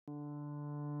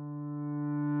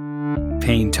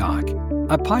Pain Talk,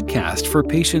 a podcast for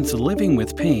patients living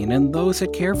with pain and those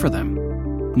that care for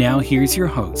them. Now here's your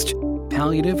host,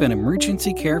 palliative and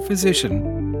emergency care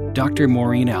physician, Dr.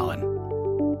 Maureen Allen.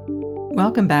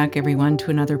 Welcome back, everyone,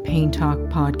 to another Pain Talk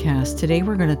podcast. Today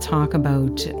we're going to talk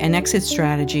about an exit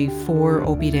strategy for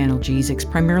opiate analgesics,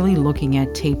 primarily looking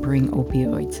at tapering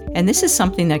opioids. And this is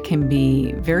something that can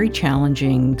be very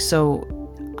challenging. So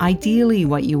ideally,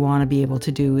 what you want to be able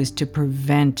to do is to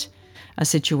prevent a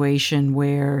situation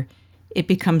where it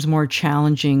becomes more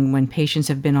challenging when patients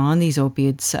have been on these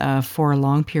opiates for a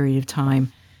long period of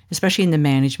time, especially in the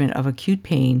management of acute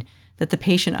pain, that the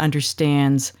patient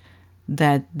understands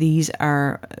that these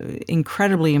are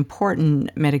incredibly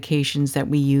important medications that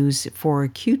we use for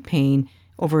acute pain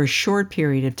over a short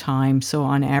period of time, so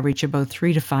on average about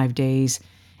 3 to 5 days,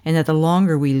 and that the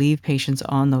longer we leave patients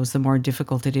on those, the more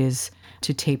difficult it is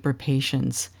to taper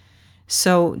patients.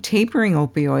 So tapering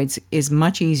opioids is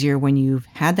much easier when you've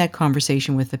had that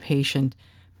conversation with the patient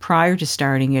prior to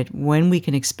starting it, when we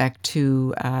can expect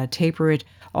to taper it,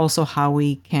 also how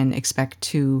we can expect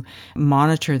to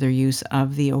monitor their use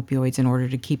of the opioids in order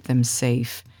to keep them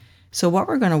safe. So what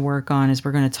we're going to work on is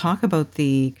we're going to talk about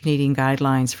the Canadian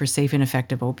guidelines for safe and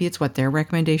effective opiates, what their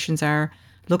recommendations are,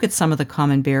 look at some of the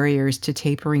common barriers to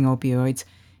tapering opioids,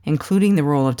 including the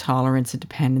role of tolerance and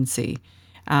dependency.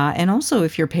 And also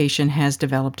if your patient has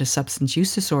developed a substance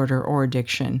use disorder or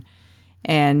addiction.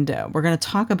 And we're going to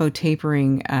talk about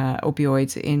tapering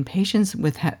opioids in patients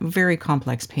with very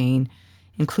complex pain,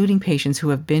 including patients who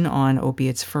have been on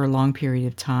opiates for a long period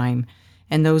of time,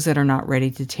 and those that are not ready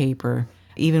to taper,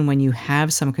 even when you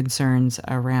have some concerns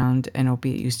around an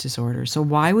opiate use disorder. So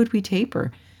why would we taper?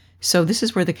 So this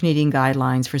is where the Canadian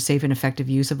guidelines for safe and effective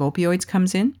use of opioids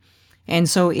comes in. And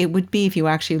so it would be, if you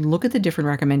actually look at the different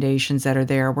recommendations that are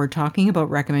there, we're talking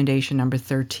about recommendation number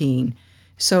 13.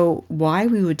 So why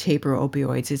we would taper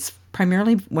opioids, it's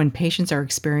primarily when patients are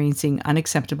experiencing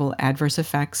unacceptable adverse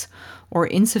effects or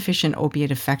insufficient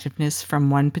opiate effectiveness from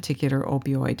one particular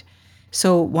opioid.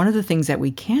 So one of the things that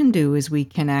we can do is we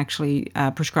can actually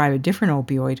prescribe a different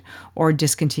opioid or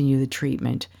discontinue the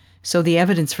treatment. So the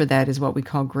evidence for that is what we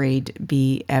call grade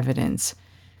B evidence.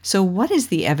 So what is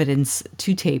the evidence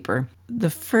to taper?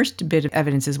 The first bit of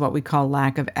evidence is what we call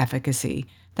lack of efficacy.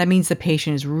 That means the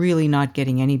patient is really not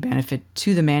getting any benefit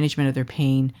to the management of their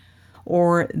pain,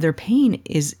 or their pain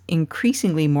is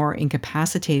increasingly more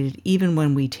incapacitated even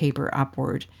when we taper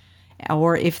upward,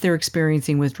 or if they're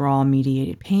experiencing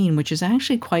withdrawal-mediated pain, which is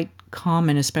actually quite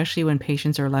common, especially when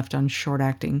patients are left on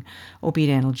short-acting opiate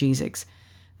analgesics.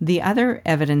 The other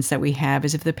evidence that we have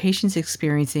is if the patient's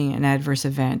experiencing an adverse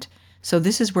event. So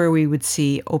this is where we would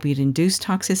see opiate-induced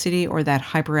toxicity or that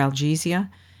hyperalgesia,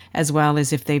 as well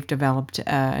as if they've developed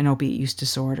an opiate use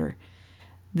disorder.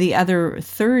 The other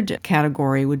third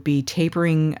category would be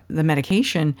tapering the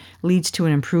medication leads to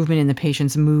an improvement in the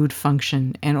patient's mood,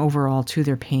 function, and overall to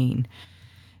their pain.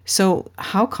 So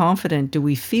how confident do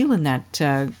we feel in that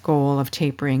goal of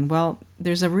tapering? Well,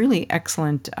 there's a really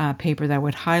excellent paper that I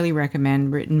would highly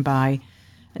recommend, written by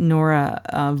Nora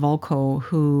Volkow,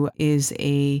 who is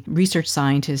a research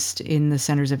scientist in the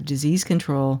Centers of Disease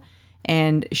Control.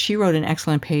 And she wrote an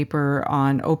excellent paper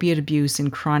on opiate abuse in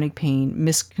chronic pain,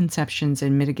 misconceptions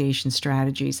and mitigation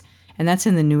strategies. And that's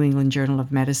in the New England Journal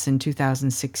of Medicine,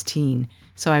 2016.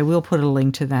 So I will put a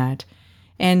link to that.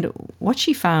 And what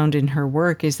she found in her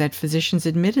work is that physicians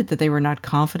admitted that they were not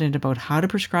confident about how to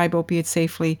prescribe opiates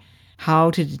safely,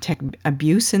 how to detect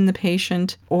abuse in the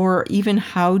patient, or even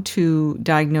how to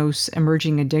diagnose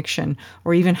emerging addiction,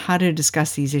 or even how to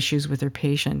discuss these issues with their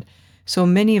patient. So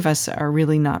many of us are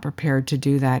really not prepared to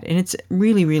do that. And it's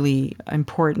really, really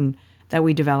important that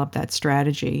we develop that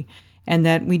strategy and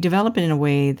that we develop it in a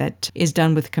way that is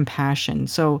done with compassion.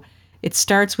 So it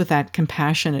starts with that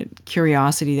compassionate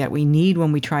curiosity that we need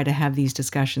when we try to have these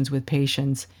discussions with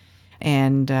patients,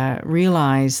 and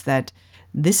realize that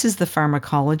this is the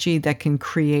pharmacology that can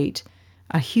create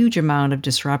a huge amount of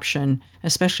disruption,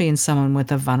 especially in someone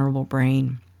with a vulnerable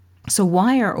brain. So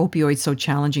why are opioids so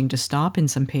challenging to stop in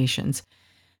some patients?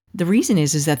 The reason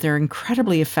is that they're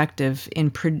incredibly effective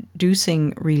in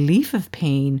producing relief of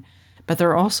pain, but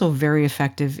they're also very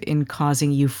effective in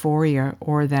causing euphoria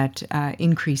or that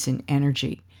increase in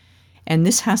energy. And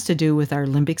this has to do with our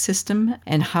limbic system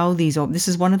and how this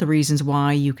is one of the reasons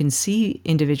why you can see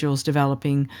individuals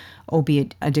developing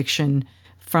opiate addiction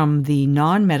from the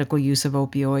non-medical use of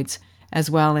opioids as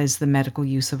well as the medical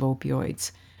use of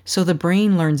opioids. So the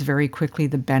brain learns very quickly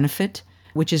the benefit,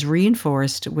 which is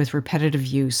reinforced with repetitive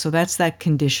use. So that's that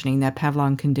conditioning, that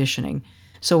Pavlov conditioning.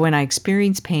 So when I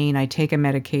experience pain, I take a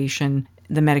medication.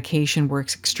 The medication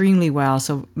works extremely well.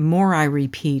 So more I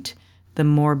repeat, the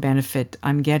more benefit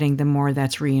I'm getting, the more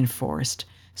that's reinforced.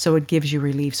 So it gives you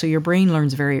relief. So your brain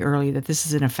learns very early that this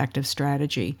is an effective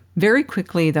strategy. Very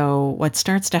quickly, though, what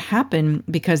starts to happen,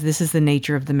 because this is the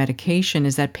nature of the medication,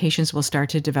 is that patients will start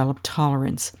to develop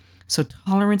tolerance. So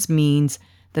tolerance means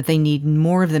that they need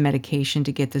more of the medication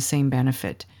to get the same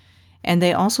benefit. And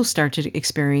they also start to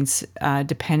experience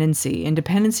dependency. And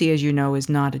dependency, as you know, is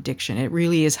not addiction. It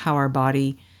really is how our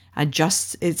body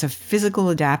adjusts. It's a physical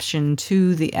adaptation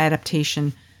to the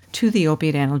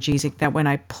opiate analgesic, that when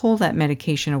I pull that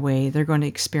medication away, they're going to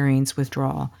experience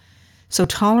withdrawal. So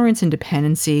tolerance and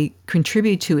dependency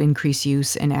contribute to increased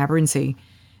use and aberrancy.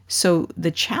 So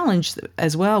the challenge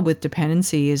as well with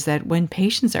dependency is that when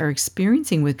patients are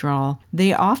experiencing withdrawal,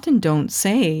 they often don't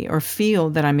say or feel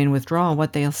that I'm in withdrawal.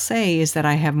 What they'll say is that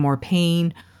I have more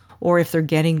pain, or if they're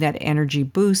getting that energy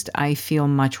boost, I feel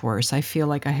much worse. I feel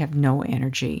like I have no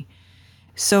energy.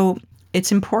 So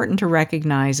it's important to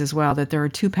recognize as well that there are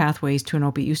two pathways to an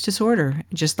opiate use disorder.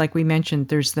 Just like we mentioned,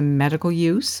 there's the medical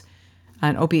use,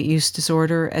 an opiate use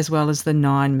disorder, as well as the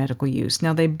non-medical use.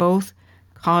 Now, they both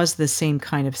cause the same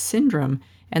kind of syndrome,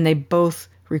 and they both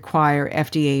require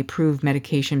FDA-approved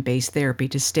medication-based therapy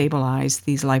to stabilize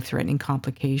these life-threatening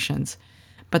complications.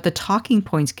 But the talking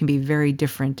points can be very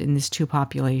different in these two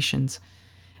populations.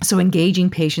 So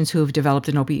engaging patients who have developed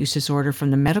an opiate use disorder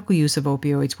from the medical use of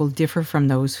opioids will differ from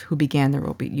those who began their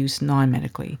opiate use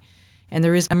non-medically. And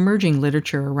there is emerging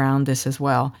literature around this as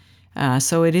well.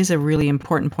 So it is a really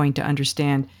important point to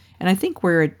understand. And I think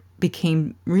where it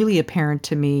became really apparent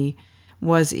to me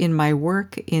was in my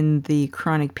work in the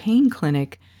chronic pain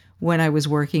clinic when I was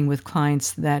working with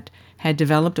clients that had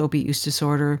developed opiate use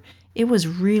disorder. It was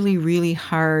really, really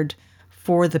hard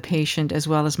for the patient as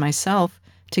well as myself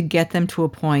to get them to a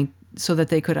point so that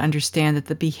they could understand that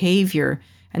the behavior,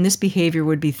 and this behavior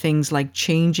would be things like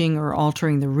changing or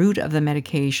altering the route of the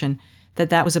medication,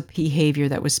 that was a behavior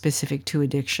that was specific to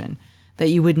addiction, that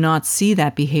you would not see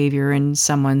that behavior in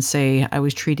someone, say, I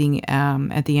was treating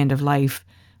at the end of life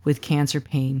with cancer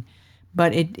pain.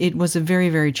 But it was a very,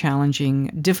 very challenging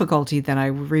difficulty that I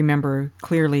remember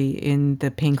clearly in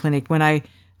the pain clinic. When I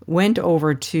went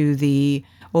over to the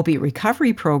opiate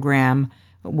recovery program,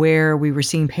 where we were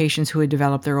seeing patients who had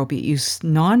developed their opiate use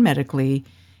non-medically,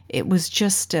 it was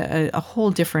just a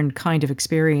whole different kind of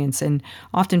experience. And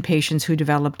often patients who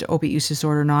developed opiate use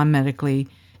disorder non-medically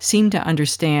seemed to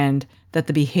understand that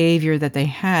the behavior that they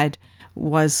had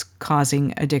was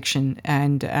causing addiction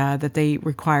and that they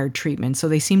required treatment. So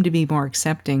they seemed to be more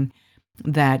accepting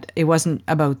that it wasn't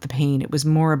about the pain, it was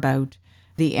more about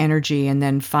the energy. And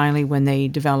then finally, when they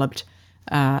developed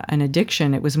an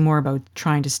addiction, it was more about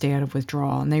trying to stay out of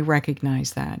withdrawal, and they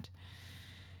recognize that.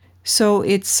 So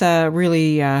it's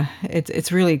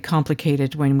really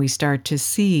complicated when we start to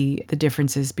see the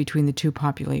differences between the two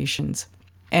populations.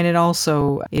 And it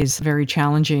also is very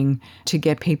challenging to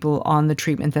get people on the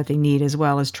treatment that they need, as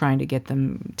well as trying to get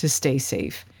them to stay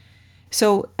safe.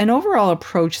 So an overall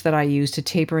approach that I use to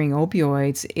tapering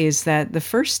opioids is that the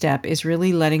first step is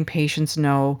really letting patients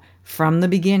know from the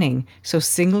beginning. So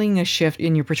singling a shift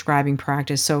in your prescribing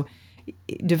practice. So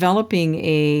developing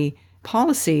a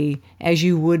policy, as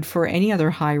you would for any other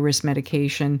high-risk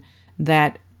medication,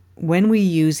 that when we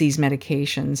use these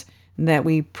medications, that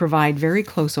we provide very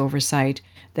close oversight,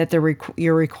 that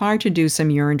you're required to do some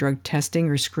urine drug testing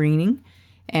or screening,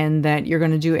 and that you're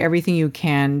going to do everything you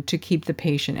can to keep the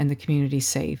patient and the community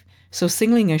safe. So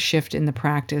singling a shift in the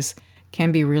practice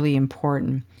can be really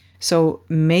important. So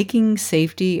making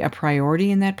safety a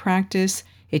priority in that practice,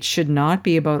 it should not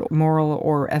be about moral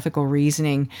or ethical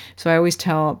reasoning. So I always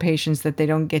tell patients that they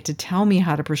don't get to tell me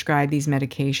how to prescribe these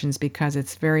medications, because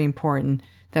it's very important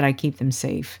that I keep them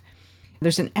safe.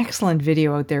 There's an excellent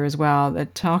video out there as well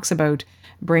that talks about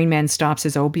Brain Man Stops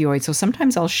His Opioids. So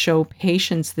sometimes I'll show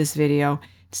patients this video.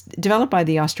 It's developed by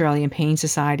the Australian Pain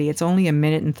Society. It's only 1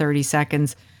 minute and 30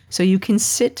 seconds. So you can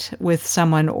sit with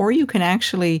someone, or you can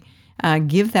actually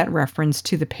give that reference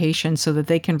to the patient so that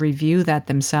they can review that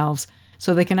themselves,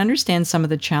 so they can understand some of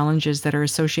the challenges that are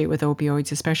associated with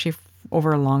opioids, especially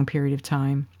over a long period of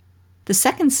time. The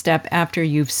second step, after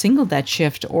you've singled that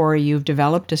shift or you've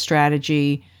developed a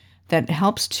strategy that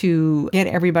helps to get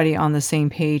everybody on the same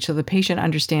page so the patient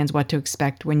understands what to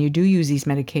expect when you do use these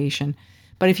medication.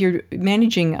 But if you're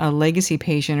managing a legacy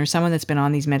patient or someone that's been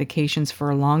on these medications for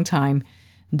a long time,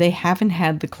 they haven't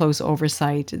had the close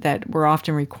oversight that we're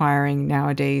often requiring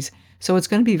nowadays. So it's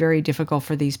going to be very difficult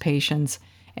for these patients,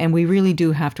 and we really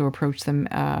do have to approach them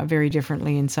very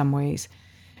differently in some ways.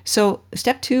 So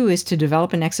step 2 is to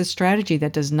develop an exit strategy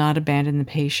that does not abandon the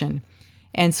patient.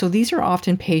 And so these are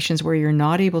often patients where you're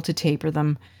not able to taper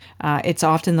them. It's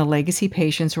often the legacy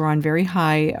patients who are on very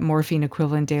high morphine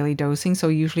equivalent daily dosing, so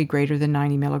usually greater than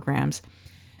 90 milligrams.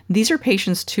 These are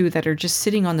patients, too, that are just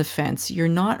sitting on the fence. You're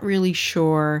not really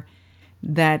sure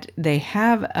that they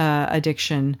have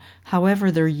addiction.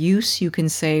 However, their use, you can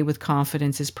say with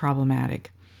confidence, is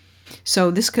problematic.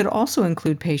 So this could also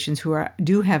include patients who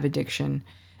do have addiction.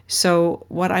 So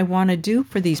what I want to do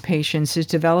for these patients is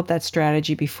develop that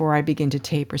strategy before I begin to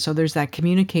taper. So there's that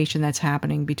communication that's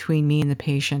happening between me and the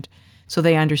patient so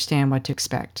they understand what to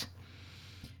expect.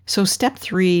 So step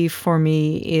 3 for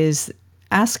me is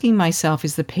asking myself,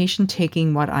 is the patient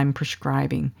taking what I'm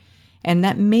prescribing? And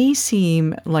that may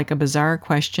seem like a bizarre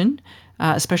question,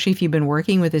 especially if you've been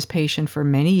working with this patient for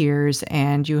many years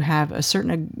and you have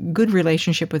a good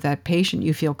relationship with that patient.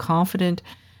 You feel confident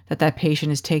that that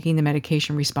patient is taking the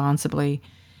medication responsibly.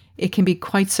 It can be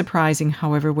quite surprising,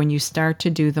 however, when you start to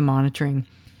do the monitoring.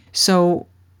 So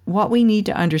what we need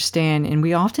to understand, and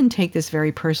we often take this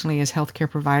very personally as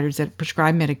healthcare providers that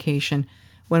prescribe medication,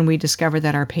 when we discover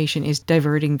that our patient is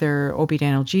diverting their opiate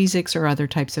analgesics or other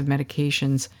types of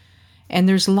medications. And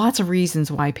there's lots of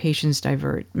reasons why patients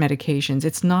divert medications.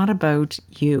 It's not about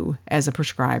you as a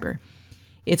prescriber.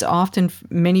 It's often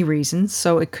many reasons.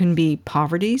 So it can be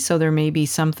poverty. So there may be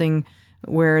something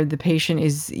where the patient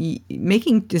is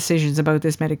making decisions about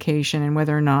this medication and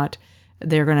whether or not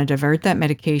they're going to divert that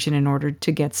medication in order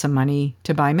to get some money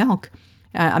to buy milk.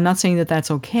 I'm not saying that that's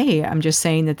okay. I'm just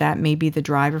saying that that may be the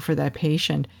driver for that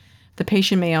patient. The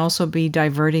patient may also be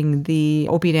diverting the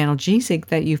opiate analgesic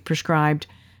that you've prescribed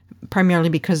primarily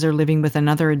because they're living with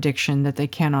another addiction that they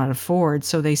cannot afford,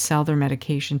 so they sell their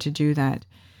medication to do that.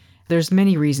 There's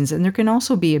many reasons, and there can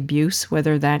also be abuse,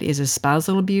 whether that is a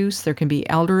spousal abuse, there can be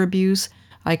elder abuse.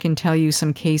 I can tell you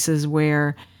some cases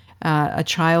where a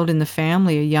child in the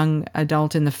family, a young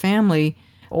adult in the family,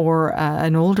 or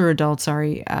an older adult,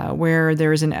 where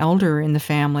there is an elder in the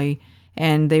family,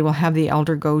 and they will have the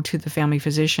elder go to the family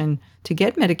physician to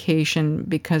get medication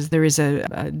because there is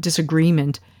a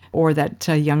disagreement or that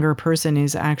a younger person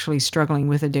is actually struggling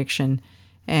with addiction.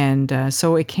 And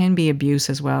so it can be abuse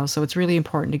as well. So it's really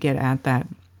important to get at that.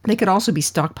 They could also be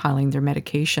stockpiling their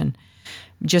medication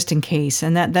just in case.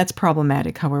 And that's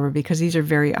problematic, however, because these are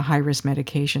very high-risk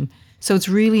medication. So it's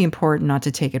really important not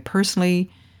to take it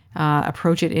personally,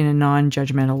 approach it in a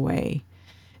non-judgmental way.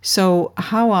 So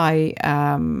how I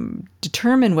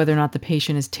determine whether or not the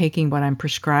patient is taking what I'm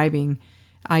prescribing,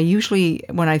 I usually,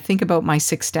 when I think about my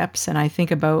 6 steps and I think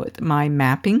about my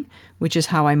mapping, which is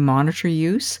how I monitor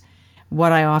use,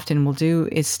 what I often will do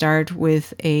is start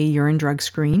with a urine drug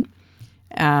screen.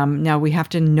 Now, we have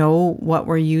to know what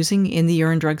we're using in the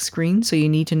urine drug screen, so you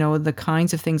need to know the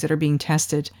kinds of things that are being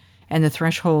tested and the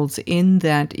thresholds in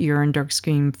that urine drug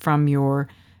screen from your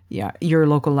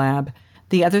local lab.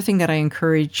 The other thing that I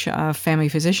encourage family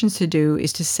physicians to do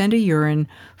is to send a urine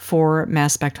for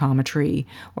mass spectrometry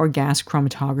or gas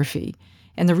chromatography.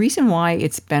 And the reason why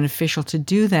it's beneficial to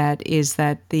do that is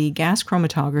that the gas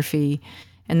chromatography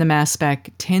and the mass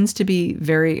spec tends to be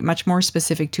very much more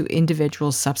specific to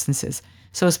individual substances.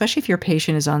 So especially if your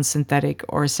patient is on synthetic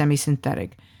or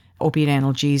semi-synthetic opiate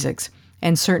analgesics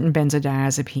and certain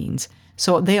benzodiazepines.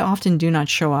 So they often do not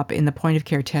show up in the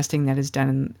point-of-care testing that is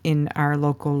done in our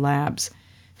local labs.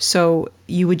 So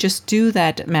you would just do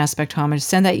that mass spectrometry,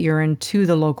 send that urine to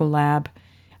the local lab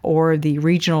or the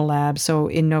regional lab. So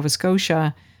in Nova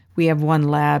Scotia, we have one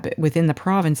lab within the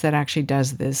province that actually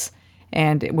does this.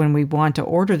 And when we want to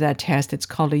order that test, it's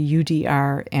called a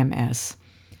UDR-MS.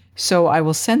 So I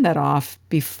will send that off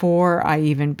before I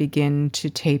even begin to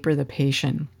taper the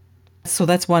patient. So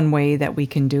that's one way that we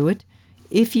can do it.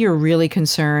 If you're really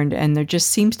concerned and there just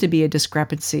seems to be a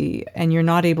discrepancy and you're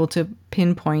not able to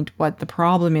pinpoint what the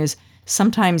problem is,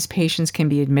 sometimes patients can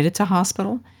be admitted to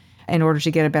hospital in order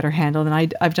to get a better handle.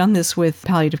 And I've done this with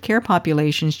palliative care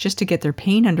populations just to get their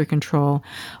pain under control,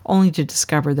 only to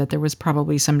discover that there was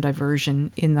probably some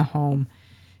diversion in the home.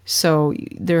 So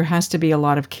there has to be a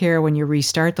lot of care when you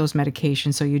restart those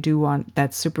medications. So you do want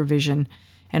that supervision.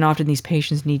 And often these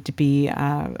patients need to be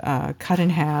cut in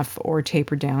half or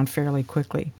tapered down fairly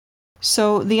quickly.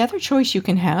 So the other choice you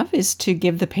can have is to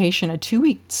give the patient a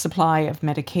 2-week supply of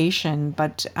medication,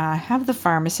 but have the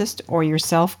pharmacist or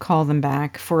yourself call them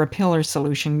back for a pill or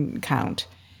solution count.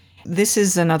 This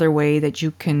is another way that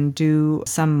you can do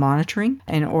some monitoring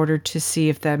in order to see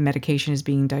if the medication is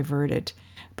being diverted.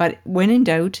 But when in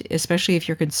doubt, especially if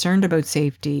you're concerned about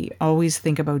safety, always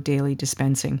think about daily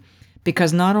dispensing,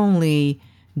 because not only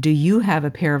do you have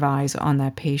a pair of eyes on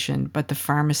that patient, but the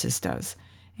pharmacist does.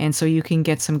 And so you can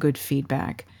get some good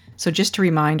feedback. So just to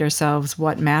remind ourselves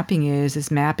what mapping is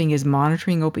mapping is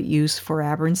monitoring opiate use for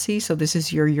aberrancy. So this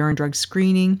is your urine drug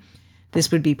screening.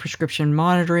 This would be prescription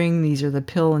monitoring. These are the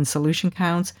pill and solution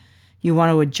counts. You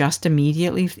want to adjust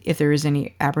immediately if there is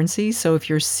any aberrancy. So if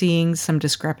you're seeing some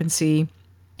discrepancy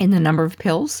in the number of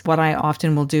pills, what I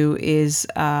often will do is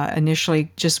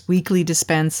initially just weekly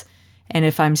dispense. And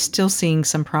if I'm still seeing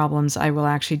some problems, I will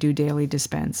actually do daily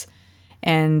dispense.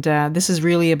 And this is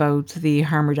really about the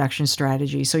harm reduction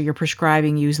strategy. So you're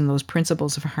prescribing using those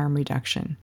principles of harm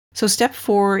reduction. So step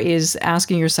 4 is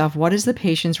asking yourself, what is the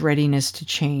patient's readiness to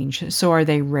change? So are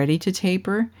they ready to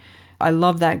taper? I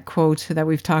love that quote that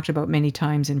we've talked about many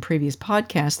times in previous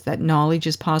podcasts, that knowledge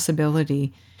is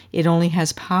possibility. It only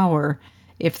has power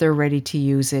if they're ready to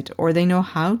use it or they know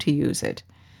how to use it.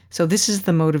 So this is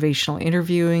the motivational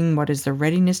interviewing, what is the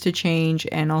readiness to change,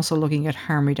 and also looking at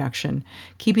harm reduction,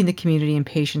 keeping the community and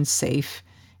patients safe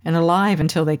and alive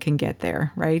until they can get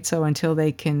there, right? So until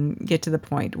they can get to the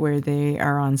point where they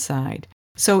are on side.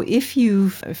 So if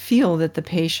you feel that the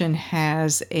patient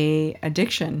has an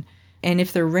addiction, and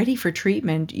if they're ready for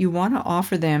treatment, you want to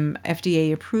offer them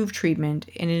FDA-approved treatment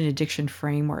in an addiction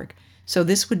framework. So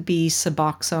this would be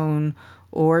Suboxone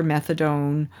or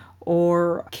methadone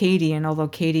or Kadian, although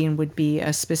Kadian would be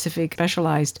a specific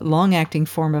specialized long-acting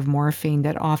form of morphine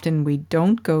that often we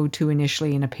don't go to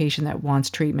initially in a patient that wants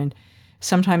treatment.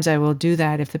 Sometimes I will do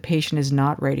that if the patient is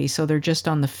not ready, so they're just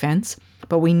on the fence,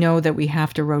 but we know that we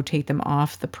have to rotate them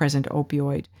off the present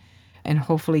opioid and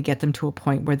hopefully get them to a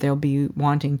point where they'll be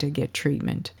wanting to get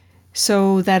treatment.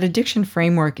 So that addiction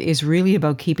framework is really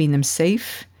about keeping them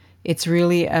safe. It's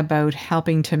really about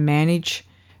helping to manage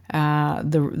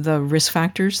the risk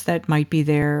factors that might be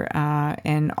there,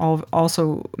 and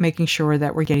also making sure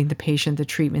that we're getting the patient the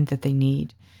treatment that they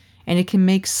need. And it can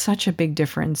make such a big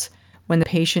difference when the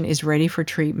patient is ready for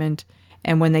treatment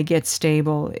and when they get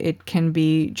stable. It can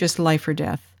be just life or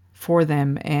death for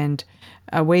them and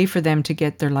a way for them to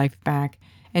get their life back.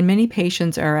 And many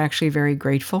patients are actually very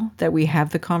grateful that we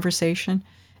have the conversation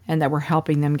and that we're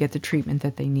helping them get the treatment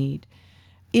that they need.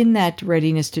 In that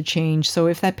readiness to change, so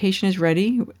if that patient is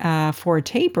ready for a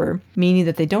taper, meaning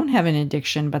that they don't have an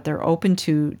addiction but they're open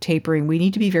to tapering, we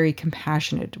need to be very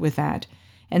compassionate with that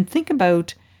and think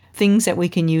about things that we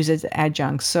can use as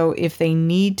adjuncts. So if they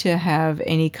need to have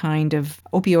any kind of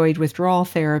opioid withdrawal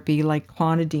therapy like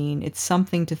clonidine, it's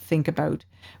something to think about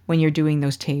when you're doing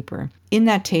those taper. In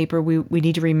that taper, we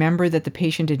need to remember that the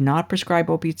patient did not prescribe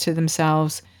opiates to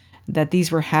themselves, that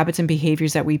these were habits and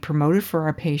behaviors that we promoted for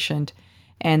our patient,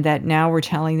 and that now we're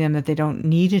telling them that they don't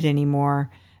need it anymore,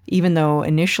 even though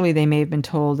initially they may have been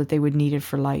told that they would need it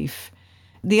for life.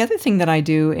 The other thing that I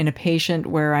do in a patient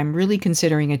where I'm really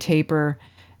considering a taper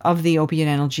of the opiate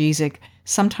analgesic,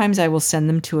 sometimes I will send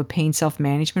them to a pain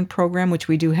self-management program, which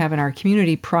we do have in our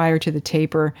community prior to the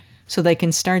taper, so they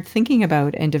can start thinking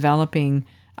about and developing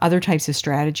other types of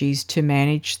strategies to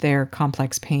manage their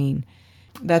complex pain.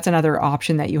 That's another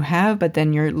option that you have, but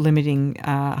then you're limiting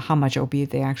how much opiate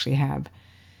they actually have.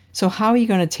 So how are you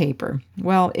going to taper?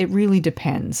 Well, it really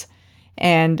depends.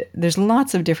 And there's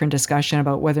lots of different discussion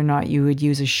about whether or not you would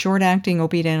use a short-acting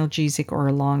opiate analgesic or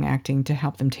a long-acting to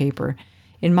help them taper.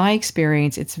 In my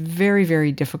experience, it's very,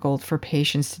 very difficult for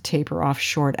patients to taper off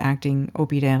short-acting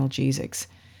opiate analgesics.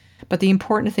 But the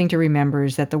important thing to remember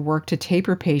is that the work to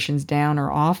taper patients down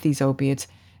or off these opiates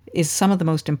is some of the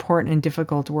most important and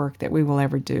difficult work that we will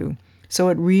ever do. So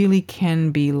it really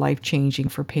can be life-changing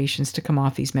for patients to come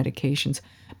off these medications.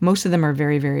 Most of them are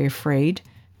very, very afraid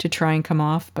to try and come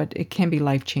off, but it can be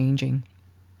life-changing.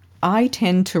 I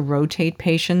tend to rotate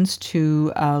patients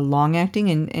to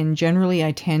long-acting, and generally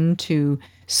I tend to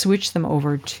switch them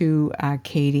over to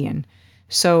Kadian.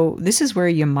 So this is where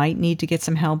you might need to get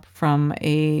some help from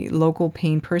a local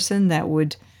pain person that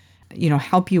would,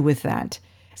 help you with that.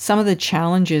 Some of the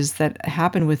challenges that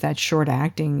happen with that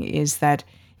short-acting is that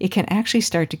it can actually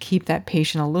start to keep that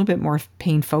patient a little bit more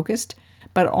pain-focused,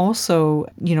 but also,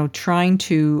 trying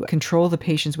to control the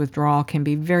patient's withdrawal can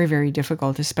be very, very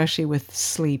difficult, especially with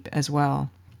sleep as well.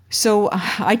 So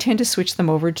I tend to switch them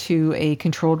over to a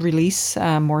controlled release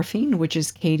morphine, which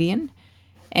is Kadian.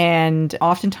 And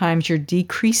oftentimes you're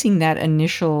decreasing that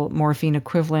initial morphine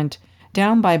equivalent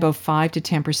down by about 5 to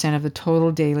 10% of the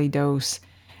total daily dose.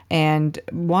 And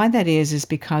why that is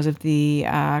because of the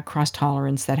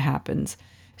cross-tolerance that happens.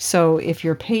 So if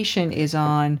your patient is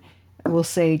on, we'll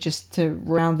say, just to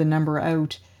round the number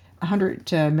out,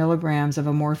 100 milligrams of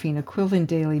a morphine equivalent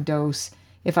daily dose,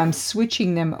 if I'm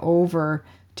switching them over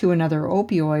to another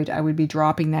opioid, I would be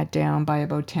dropping that down by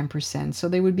about 10%. So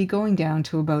they would be going down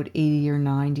to about 80 or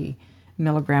 90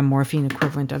 milligram morphine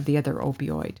equivalent of the other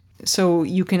opioid. So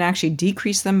you can actually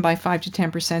decrease them by 5 to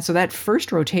 10%. So that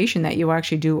first rotation that you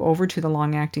actually do over to the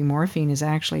long-acting morphine is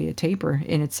actually a taper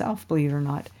in itself, believe it or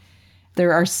not.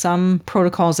 There are some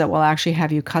protocols that will actually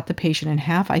have you cut the patient in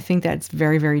half. I think that's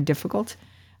very, very difficult.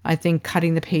 I think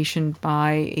cutting the patient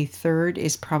by a third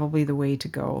is probably the way to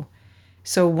go.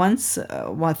 So once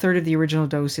 1/3 of the original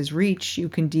dose is reached, you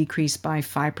can decrease by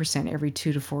 5% every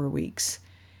 2 to 4 weeks.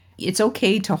 It's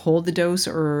okay to hold the dose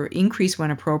or increase when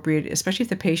appropriate, especially if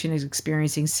the patient is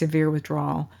experiencing severe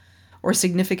withdrawal or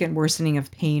significant worsening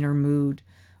of pain or mood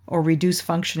or reduced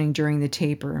functioning during the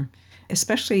taper.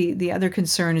 Especially the other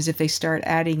concern is if they start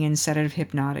adding in sedative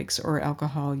hypnotics or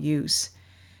alcohol use.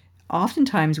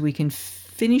 Oftentimes we can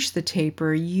finish the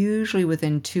taper usually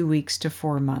within 2 weeks to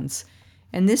 4 months.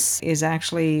 And this is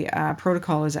actually,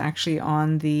 protocol is actually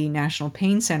on the National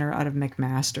Pain Center out of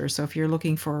McMaster. So if you're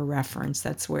looking for a reference,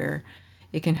 that's where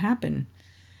it can happen.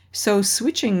 So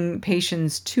switching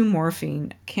patients to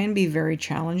morphine can be very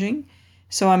challenging.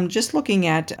 So I'm just looking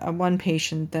at one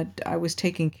patient that I was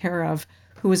taking care of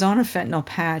who was on a fentanyl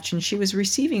patch, and she was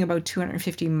receiving about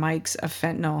 250 mics of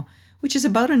fentanyl, which is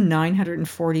about a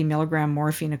 940 milligram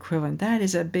morphine equivalent. That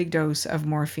is a big dose of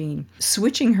morphine.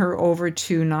 Switching her over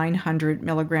to 900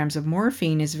 milligrams of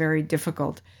morphine is very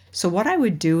difficult. So what I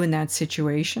would do in that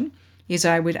situation is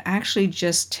I would actually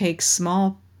just take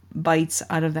small bites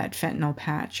out of that fentanyl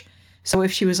patch. So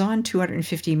if she was on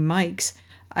 250 mics,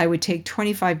 I would take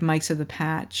 25 mics of the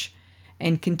patch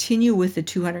and continue with the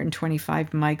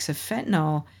 225 mics of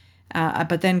fentanyl,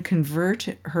 but then convert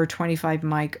her 25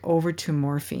 mic over to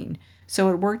morphine. So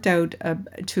it worked out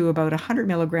to about 100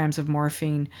 milligrams of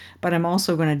morphine, but I'm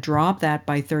also going to drop that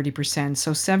by 30%.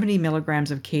 So 70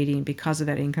 milligrams of Kadian because of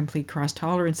that incomplete cross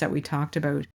tolerance that we talked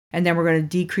about. And then we're going to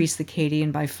decrease the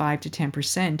Kadian by 5 to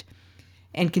 10%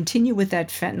 and continue with that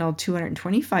fentanyl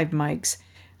 225 mics.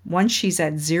 Once she's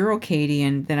at 0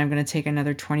 Kadian, then I'm going to take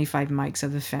another 25 mics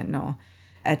of the fentanyl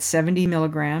at 70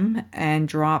 milligram and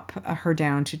drop her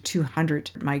down to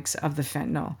 200 mics of the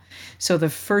fentanyl. So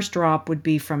the first drop would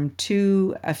be from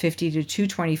 250 to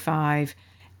 225,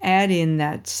 add in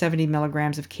that 70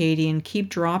 milligrams of Kadian, keep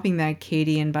dropping that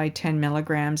Kadian by 10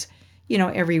 milligrams,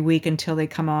 every week until they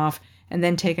come off, and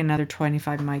then take another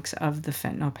 25 mics of the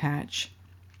fentanyl patch.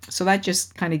 So that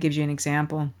just kind of gives you an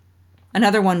example.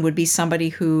 Another one would be somebody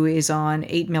who is on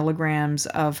 8 milligrams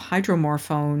of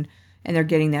hydromorphone, and they're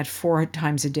getting that 4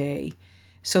 times a day.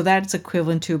 So that's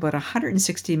equivalent to about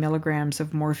 160 milligrams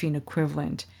of morphine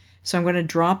equivalent. So I'm going to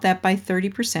drop that by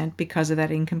 30% because of that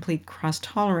incomplete cross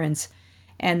tolerance,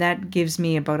 and that gives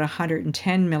me about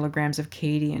 110 milligrams of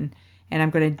Kadian. And I'm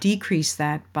going to decrease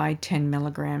that by 10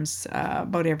 milligrams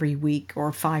about every week,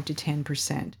 or 5 to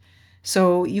 10%.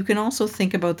 So you can also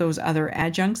think about those other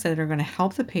adjuncts that are going to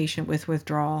help the patient with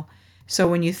withdrawal. So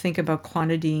when you think about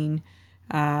clonidine,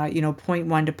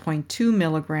 0.1 to 0.2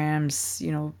 milligrams,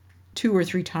 2 or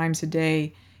 3 times a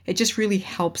day, it just really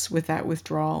helps with that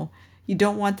withdrawal. You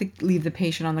don't want to leave the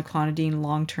patient on the clonidine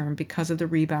long term because of the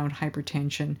rebound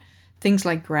hypertension. Things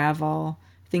like Gravol,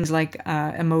 things like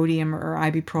Imodium or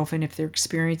ibuprofen if they're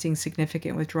experiencing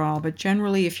significant withdrawal. But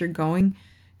generally, if you're going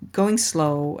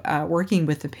slow, working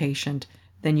with the patient,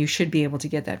 then you should be able to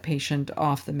get that patient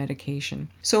off the medication.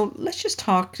 So let's just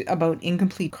talk about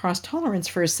incomplete cross tolerance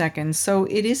for a second. So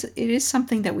it is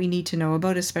something that we need to know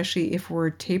about, especially if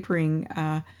we're tapering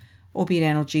opiate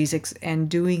analgesics and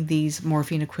doing these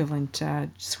morphine equivalent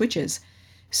switches.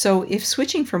 So if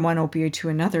switching from one opioid to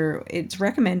another, it's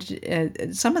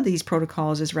recommended, some of these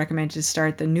protocols is recommended to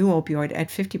start the new opioid at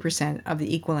 50% of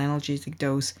the equal analgesic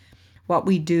dose. What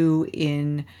we do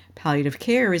in palliative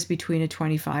care is between a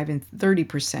 25 and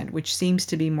 30%, which seems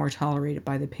to be more tolerated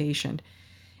by the patient.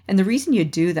 And the reason you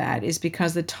do that is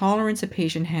because the tolerance a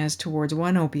patient has towards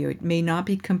one opioid may not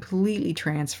be completely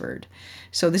transferred.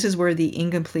 So this is where the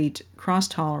incomplete cross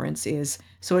tolerance is.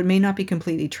 So it may not be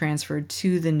completely transferred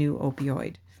to the new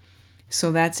opioid.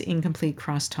 So that's incomplete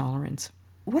cross tolerance.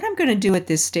 What I'm going to do at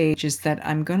this stage is that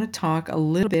I'm going to talk a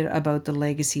little bit about the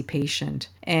legacy patient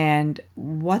and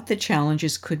what the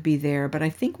challenges could be there. But I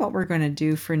think what we're going to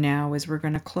do for now is we're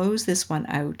going to close this one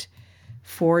out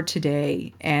for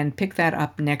today and pick that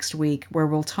up next week, where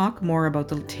we'll talk more about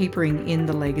the tapering in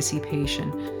the legacy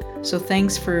patient. So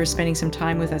thanks for spending some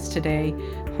time with us today.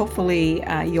 Hopefully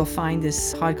you'll find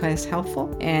this podcast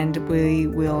helpful, and we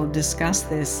will discuss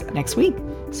this next week.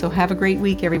 So have a great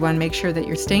week, everyone. Make sure that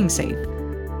you're staying safe.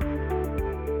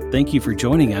 Thank you for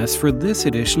joining us for this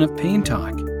edition of Pain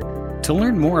Talk. To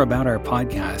learn more about our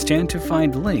podcast and to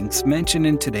find links mentioned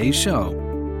in today's show,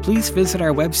 please visit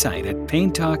our website at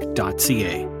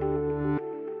paintalk.ca.